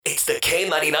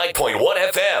K99.1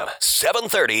 FM,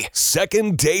 730.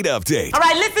 Second date update. All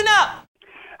right, listen up.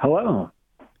 Hello.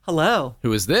 Hello.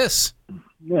 Who is this?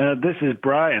 This is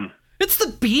Brian. It's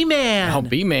the B-Man. Oh,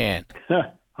 B-Man.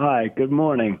 Hi, good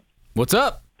morning. What's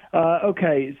up?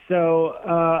 Okay, so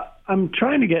I'm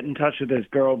trying to get in touch with this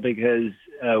girl because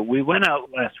we went out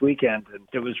last weekend and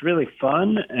it was really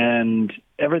fun and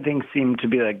everything seemed to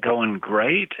be going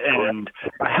great, and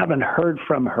I haven't heard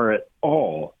from her at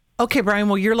all. Okay, Brian,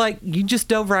 well, you just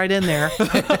dove right in there.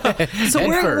 So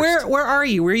where are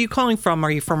you? Where are you calling from?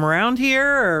 Are you from around here?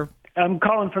 Or? I'm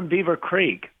calling from Beaver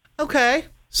Creek. Okay.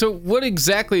 So what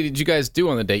exactly did you guys do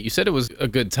on the date? You said it was a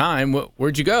good time.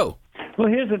 Where'd you go? Well,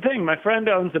 here's the thing. My friend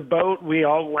owns a boat. We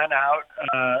all went out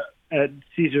at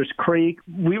Caesars Creek.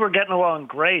 We were getting along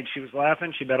great. She was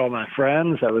laughing. She met all my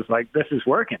friends. I was like, this is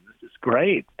working. This is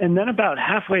great. And then about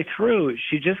halfway through,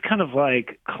 she just kind of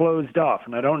closed off.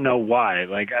 And I don't know why.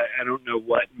 I don't know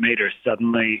what made her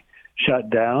suddenly shut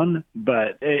down,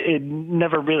 but it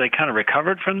never really kind of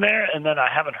recovered from there. And then I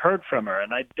haven't heard from her,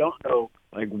 and I don't know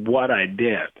what I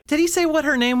did. Did he say what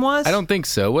her name was? I don't think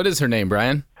so. What is her name,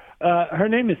 Brian? Her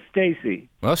name is Stacy.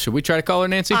 Well, should we try to call her,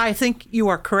 Nancy? I think you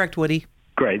are correct, Woody.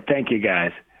 Great. Thank you,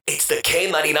 guys. It's the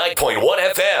K99.1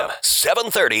 FM,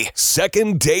 730.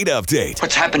 Second date update.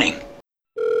 What's happening?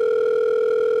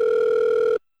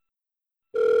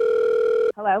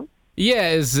 Hello? Yeah,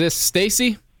 is this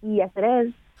Stacy? Yes, it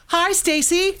is. Hi,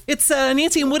 Stacy. It's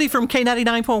Nancy and Woody from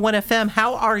K99.1 FM.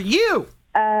 How are you?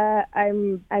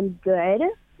 I'm good.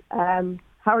 How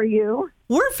are you?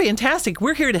 We're fantastic.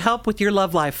 We're here to help with your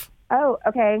love life. Oh,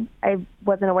 okay. I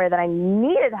wasn't aware that I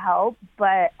needed help,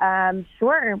 but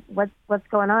sure. What's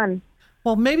going on?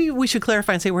 Well, maybe we should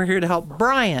clarify and say we're here to help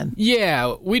Brian.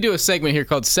 Yeah, we do a segment here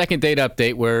called Second Date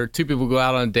Update where two people go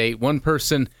out on a date. One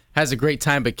person has a great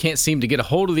time but can't seem to get a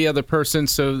hold of the other person,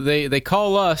 so they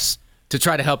call us to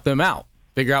try to help them out,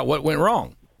 figure out what went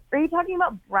wrong. Are you talking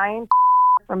about Brian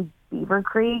from Beaver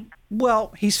Creek?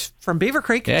 Well, he's from Beaver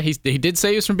Creek. Yeah, he did say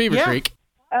he was from Beaver Creek.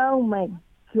 Oh, my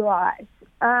gosh.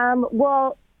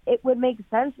 Well, it would make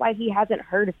sense why he hasn't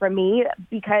heard from me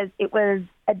because it was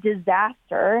a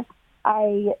disaster.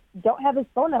 I don't have his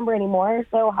phone number anymore,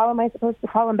 so how am I supposed to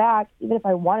call him back, even if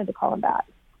I wanted to call him back?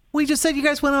 We just said you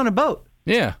guys went on a boat.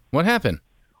 Yeah, what happened?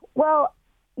 Well,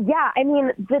 yeah, I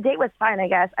mean, the date was fine, I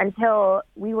guess, until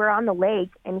we were on the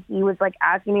lake and he was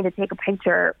asking me to take a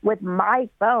picture with my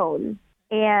phone,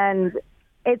 and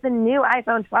it's a new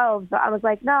iPhone 12, so I was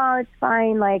like, no, it's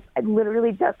fine. I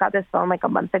literally just got this phone a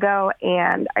month ago,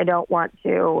 and I don't want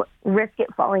to risk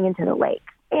it falling into the lake.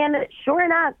 And sure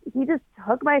enough, he just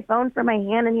took my phone from my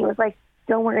hand, and he was like,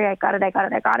 don't worry, I got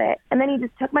it. And then he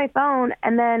just took my phone,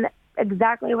 and then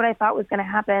exactly what I thought was going to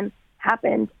happen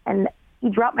happened, and he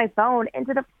dropped my phone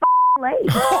into the lake.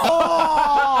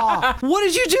 Oh! What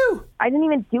did you do? I didn't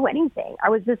even do anything. I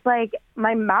was just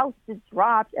my mouth just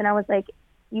dropped, and I was like,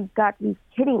 you've got to be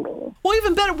kidding me. Well,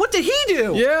 even better, what did he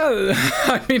do? Yeah,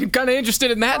 I mean, kind of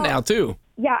interested in that now, too.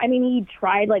 Yeah, I mean, he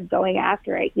tried, going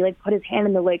after it. He, put his hand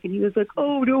in the lake, and he was like,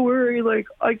 oh, don't worry,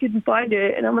 I can find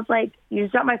it. And I was like, you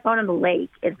just dropped my phone in the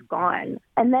lake. It's gone.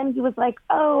 And then he was like,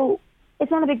 oh,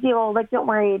 it's not a big deal. Don't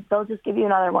worry. They'll just give you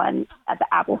another one at the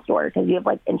Apple store because you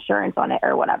have, insurance on it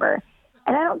or whatever.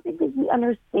 And I don't think that he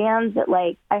understands that,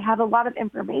 I have a lot of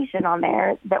information on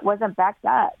there that wasn't backed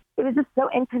up. It was just so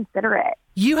inconsiderate.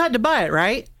 You had to buy it,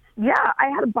 right? Yeah, I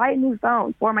had to buy a new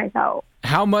phone for myself.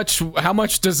 How much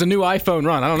does the new iPhone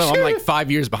run? I don't know. I'm 5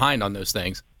 years behind on those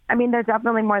things. I mean, they're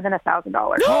definitely more than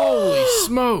 $1,000. Holy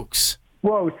smokes.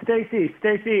 Whoa, Stacy,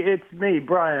 it's me,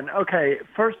 Brian. Okay,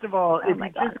 first of all, if you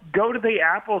just go to the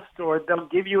Apple store, they'll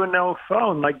give you a no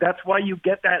phone. That's why you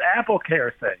get that Apple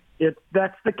Care thing.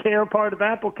 That's the care part of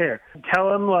Apple Care. Tell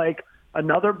them,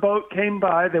 another boat came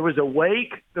by, there was a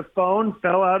wake, the phone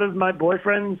fell out of my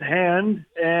boyfriend's hand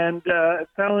and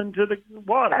fell into the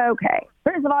water. Okay.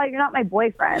 First of all, you're not my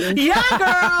boyfriend. Yeah,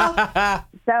 girl!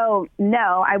 So,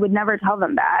 no, I would never tell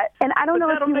them that. And I don't know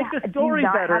that'll if make the story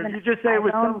better. If you just say it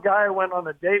was some guy I went on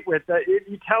a date with. If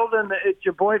you tell them that it's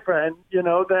your boyfriend, then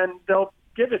they'll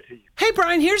give it to you. Hey,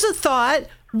 Brian, here's a thought.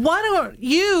 Why don't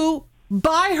you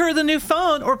buy her the new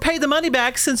phone or pay the money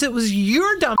back since it was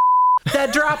your dumb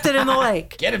that dropped it in the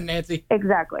lake? Get him, Nancy.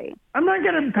 Exactly. I'm not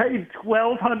going to pay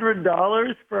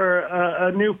 $1,200 for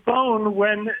a new phone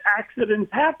when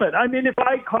accidents happen. I mean, if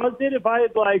I caused it, if I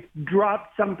had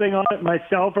dropped something on it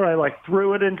myself or I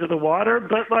threw it into the water,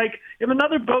 but if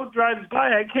another boat drives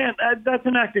by, I can't. That's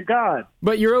an act of God.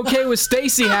 But you're okay with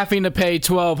Stacy having to pay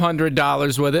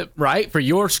 $1,200 with it, right? For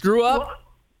your screw up? Well,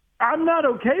 I'm not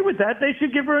okay with that. They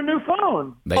should give her a new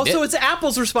phone. They did. So it's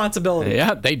Apple's responsibility.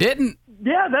 Yeah, they didn't.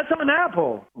 Yeah, that's on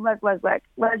Apple. Look.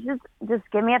 Let's just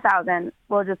give me 1,000.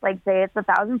 We'll just like say it's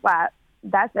 1,000 flat.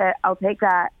 That's it. I'll take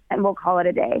that and we'll call it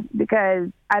a day, because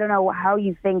I don't know how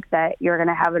you think that you're going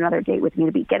to have another date with me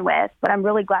to begin with, but I'm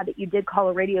really glad that you did call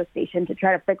a radio station to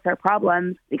try to fix our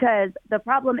problem, because the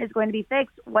problem is going to be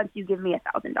fixed once you give me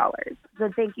 $1,000. So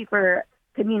thank you for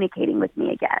communicating with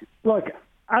me again. Look,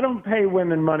 I don't pay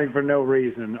women money for no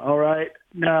reason, all right?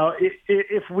 Now,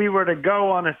 if we were to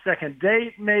go on a second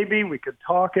date, maybe we could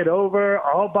talk it over.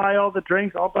 I'll buy all the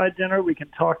drinks. I'll buy dinner. We can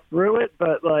talk through it.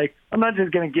 But, like, I'm not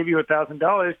just going to give you $1,000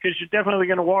 because you're definitely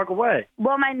going to walk away.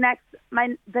 Well,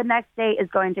 the next date is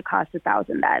going to cost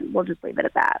 $1,000 then. We'll just leave it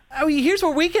at that. I mean, here's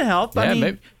where we can help. Yeah, I mean,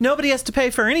 maybe. nobody has to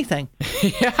pay for anything.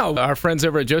 Yeah, our friends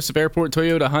over at Joseph Airport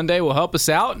Toyota Hyundai will help us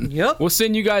out. And Yep. We'll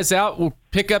send you guys out. We'll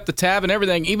pick up the tab and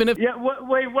everything, even if... Yeah,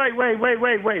 wait.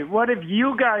 What if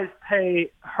you guys pay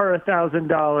her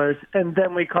 $1,000 and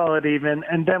then we call it even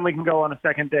and then we can go on a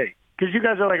second date? Because you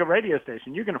guys are like a radio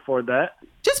station. You can afford that.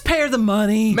 Just pay her the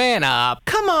money. Man up.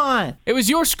 Come on. It was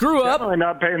your screw up. Definitely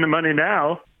not paying the money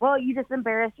now. Well, you just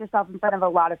embarrassed yourself in front of a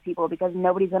lot of people because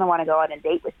nobody's going to want to go on a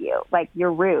date with you. Like,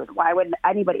 you're rude. Why would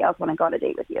anybody else want to go on a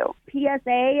date with you?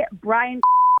 PSA, Brian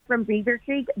from Beaver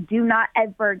Creek, do not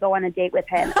ever go on a date with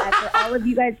him. After all of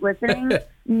you guys listening,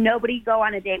 nobody go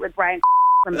on a date with Brian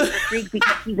from Beaver Creek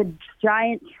because he's a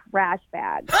giant trash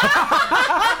bag.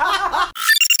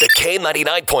 The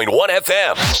K99.1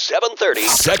 FM, 730.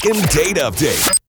 Second date update.